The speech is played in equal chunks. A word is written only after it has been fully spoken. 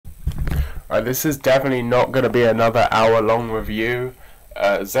This is definitely not going to be another hour-long review.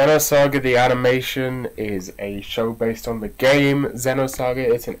 Xenosaga The Animation is a show based on the game Xenosaga.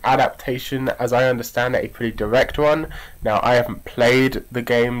 It's an adaptation, as I understand it, a pretty direct one. Now, I haven't played the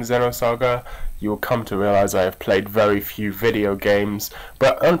game Xenosaga. You will come to realize I have played very few video games,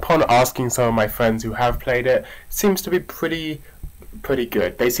 but upon asking some of my friends who have played it, it seems to be pretty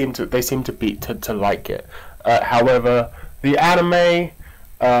good. They seem to like it. However, the anime,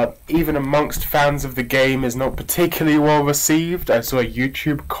 even amongst fans of the game, is not particularly well received. I saw a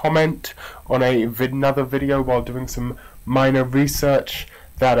YouTube comment on another video while doing some minor research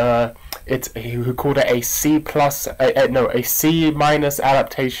that who called it a a C minus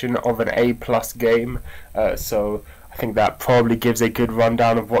adaptation of an A plus game. So I think that probably gives a good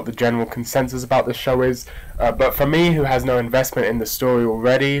rundown of what the general consensus about the show is. But for me, who has no investment in the story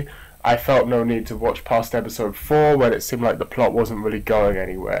already, I felt no need to watch past episode 4 when it seemed like the plot wasn't really going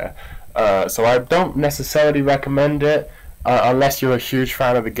anywhere. So I don't necessarily recommend it unless you're a huge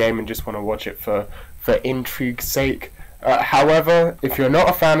fan of the game and just want to watch it for intrigue's sake. However, if you're not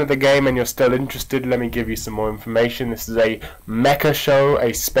a fan of the game and you're still interested, let me give you some more information. This is a mecha show,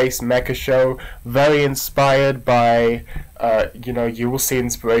 a space mecha show, very inspired by, you will see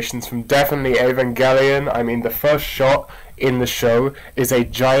inspirations from definitely Evangelion. I mean, the first shot in the show is a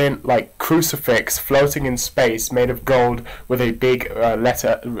giant, crucifix floating in space made of gold with a big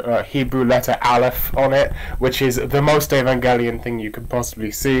Hebrew letter Aleph on it, which is the most Evangelion thing you could possibly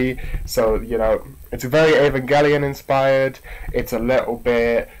see. So, it's very Evangelion inspired. It's a little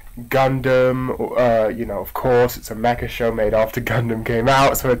bit Gundam, of course, it's a mecha show made after Gundam came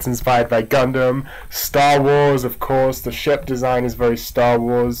out, so it's inspired by Gundam. Star Wars, of course, the ship design is very Star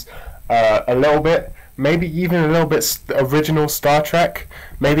Wars. A little bit, maybe even a little bit original Star Trek.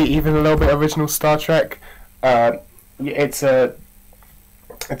 It's that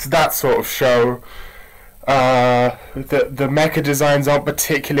sort of show. The mecha designs aren't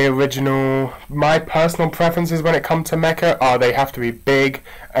particularly original. My personal preferences when it comes to mecha are they have to be big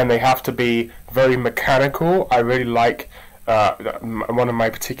and they have to be very mechanical. I really like one of my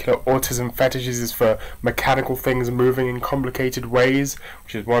particular autism fetishes is for mechanical things moving in complicated ways,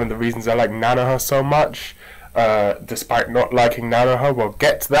 which is one of the reasons I like Nanoha so much. Despite not liking Nanoha, we'll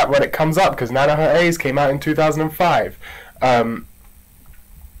get to that when it comes up, because Nanoha A's came out in 2005.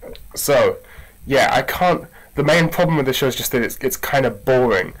 So, yeah, I can't... The main problem with the show is just that it's kind of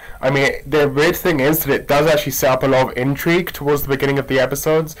boring. I mean, the weird thing is that it does actually set up a lot of intrigue towards the beginning of the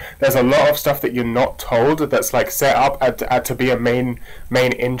episodes. There's a lot of stuff that you're not told that's set up to be a main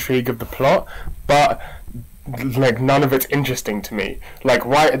intrigue of the plot, but none of it's interesting to me.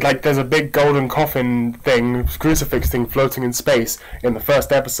 Why? There's a big golden coffin thing, crucifix thing floating in space in the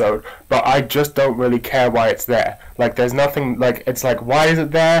first episode, but I just don't really care why it's there. There's nothing. It's why is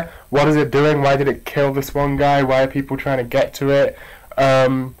it there? What is it doing? Why did it kill this one guy? Why are people trying to get to it?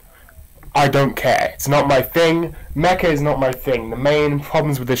 I don't care. It's not my thing. Mecha is not my thing. The main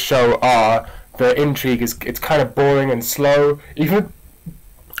problems with this show are the intrigue it's kind of boring and slow. Even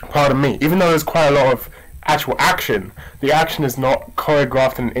though there's quite a lot of actual action, the action is not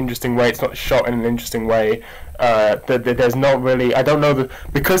choreographed in an interesting way. It's not shot in an interesting way. There's not really, I don't know,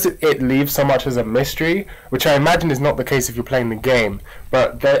 because it leaves so much as a mystery, which I imagine is not the case if you're playing the game,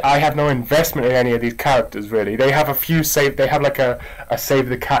 but I have no investment in any of these characters, really. They have a a save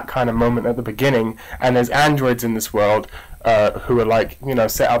the cat kind of moment at the beginning, and there's androids in this world who are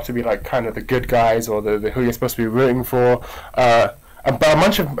set up to be kind of the good guys, or the who you're supposed to be rooting for. But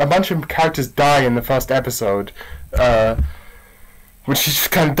a bunch of characters die in the first episode, which is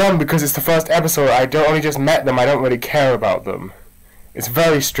kind of dumb because it's the first episode. Only just met them. I don't really care about them. It's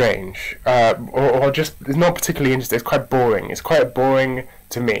very strange, or just it's not particularly interesting. It's quite boring. It's quite boring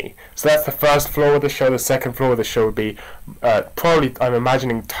to me. So that's the first flaw of the show. The second flaw of the show would be probably, I'm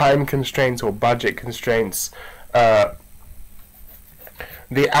imagining, time constraints or budget constraints. The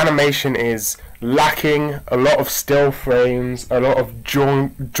animation is lacking a lot of still frames, a lot of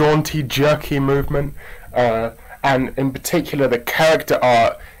jaunty, jerky movement, and in particular the character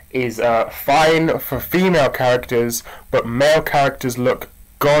art is fine for female characters, but male characters look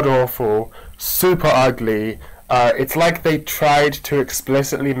god-awful, super ugly. It's like they tried to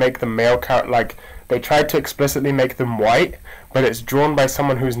explicitly make the male character, they tried to explicitly make them white, but it's drawn by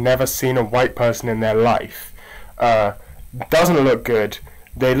someone who's never seen a white person in their life. Doesn't look good.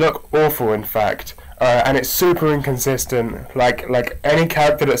 They look awful, in fact, and it's super inconsistent. Like any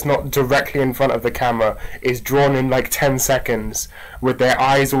character that's not directly in front of the camera is drawn in 10 seconds with their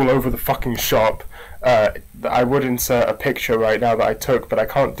eyes all over the fucking shop. I would insert a picture right now that I took, but I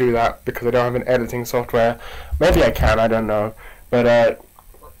can't do that because I don't have an editing software. Maybe I can, I don't know. But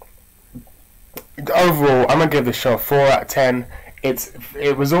overall, I'm gonna give the show 4 out of 10.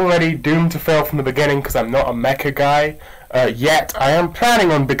 It was already doomed to fail from the beginning because I'm not a mecha guy. Yet I am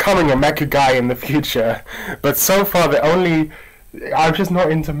planning on becoming a mecha guy in the future, but so far I'm just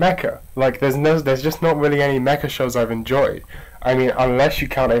not into mecha. Like there's just not really any mecha shows I've enjoyed. I mean, unless you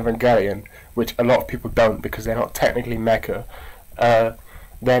count Evangelion, which a lot of people don't because they're not technically mecha.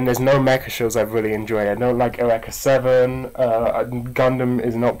 Then there's no mecha shows I've really enjoyed. I don't like Eureka 7. Gundam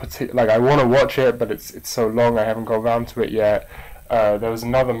is not like I want to watch it, but it's so long I haven't got around to it yet. There was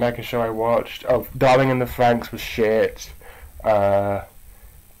another mecha show I watched. Oh, Darling in the Franxx was shit.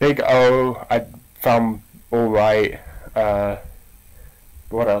 Big O I found alright.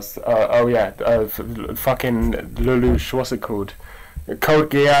 What else? Fucking Lelouch, what's it called? Code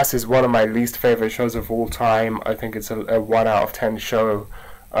Geass is one of my least favorite shows of all time. I think it's a 1 out of 10 show.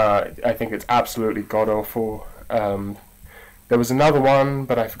 I think it's absolutely god awful. There was another one,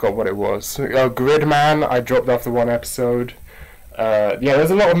 but I forgot what it was. Gridman, I dropped off the one episode. Yeah,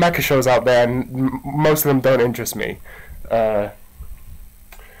 there's a lot of mecha shows out there, and most of them don't interest me.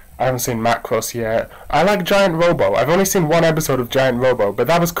 I haven't seen Macross yet. I like Giant Robo. I've only seen one episode of Giant Robo, but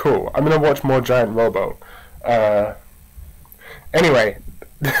that was cool. I'm gonna watch more Giant Robo. Anyway,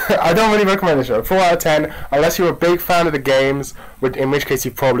 I don't really recommend the show. 4 out of 10, unless you're a big fan of the games, in which case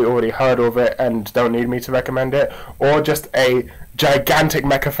you've probably already heard of it and don't need me to recommend it, or just a gigantic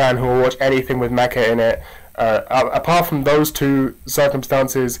mecha fan who will watch anything with mecha in it. Apart from those two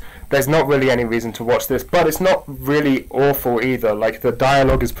circumstances, there's not really any reason to watch this, but it's not really awful either. Like, the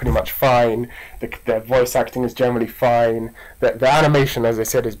dialogue is pretty much fine, the voice acting is generally fine, the animation, as I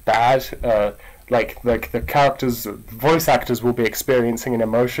said, is bad. Like the characters, voice actors will be experiencing an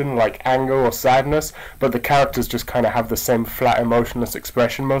emotion like anger or sadness, but the characters just kind of have the same flat, emotionless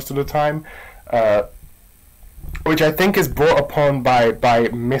expression most of the time, which I think is brought upon by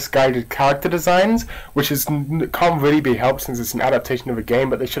misguided character designs, which can't really be helped since it's an adaptation of a game,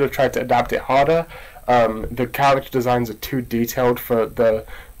 but they should have tried to adapt it harder. The character designs are too detailed for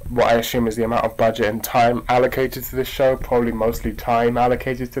what I assume is the amount of budget and time allocated to this show, probably mostly time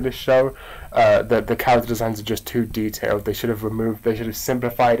allocated to this show. The character designs are just too detailed. They should have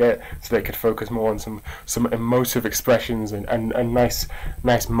simplified it so they could focus more on some emotive expressions and nice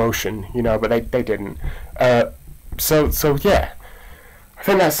motion, you know, but they didn't. So yeah, I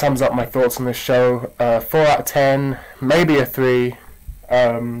think that sums up my thoughts on this show. 4 out of 10, maybe a 3.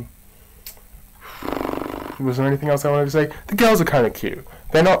 Was there anything else I wanted to say? The girls are kind of cute.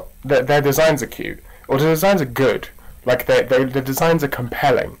 Their designs are cute, or the designs are good. Like the designs are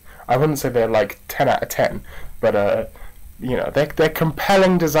compelling. I wouldn't say they're like 10 out of 10, but you know, they're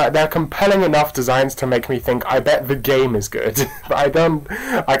compelling design. They're compelling enough designs to make me think, I bet the game is good. But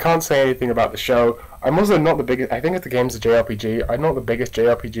I can't say anything about the show. I'm also not the biggest. I think if the game's a JRPG, I'm not the biggest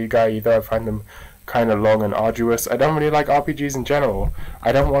JRPG guy either. I find them kind of long and arduous. I don't really like RPGs in general.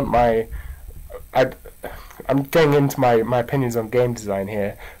 I don't want I'm getting into my opinions on game design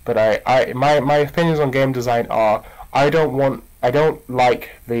here, but my opinions on game design are I don't like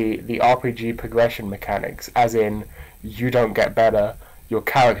the RPG progression mechanics, as in you don't get better, your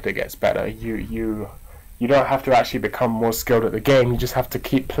character gets better. You don't have to actually become more skilled at the game, you just have to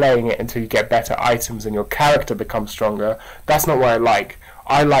keep playing it until you get better items and your character becomes stronger. That's not what I like.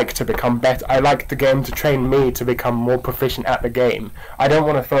 I like to become better. I like the game to train me to become more proficient at the game. I don't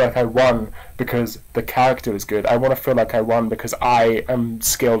want to feel like I won because the character is good. I want to feel like I won because I am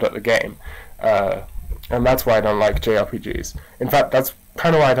skilled at the game. And that's why I don't like JRPGs. In fact, that's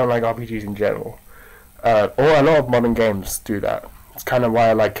kind of why I don't like RPGs in general. Or a lot of modern games do that. It's kind of why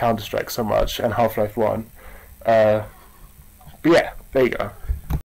I like Counter-Strike so much and Half-Life 1. But yeah, there you go.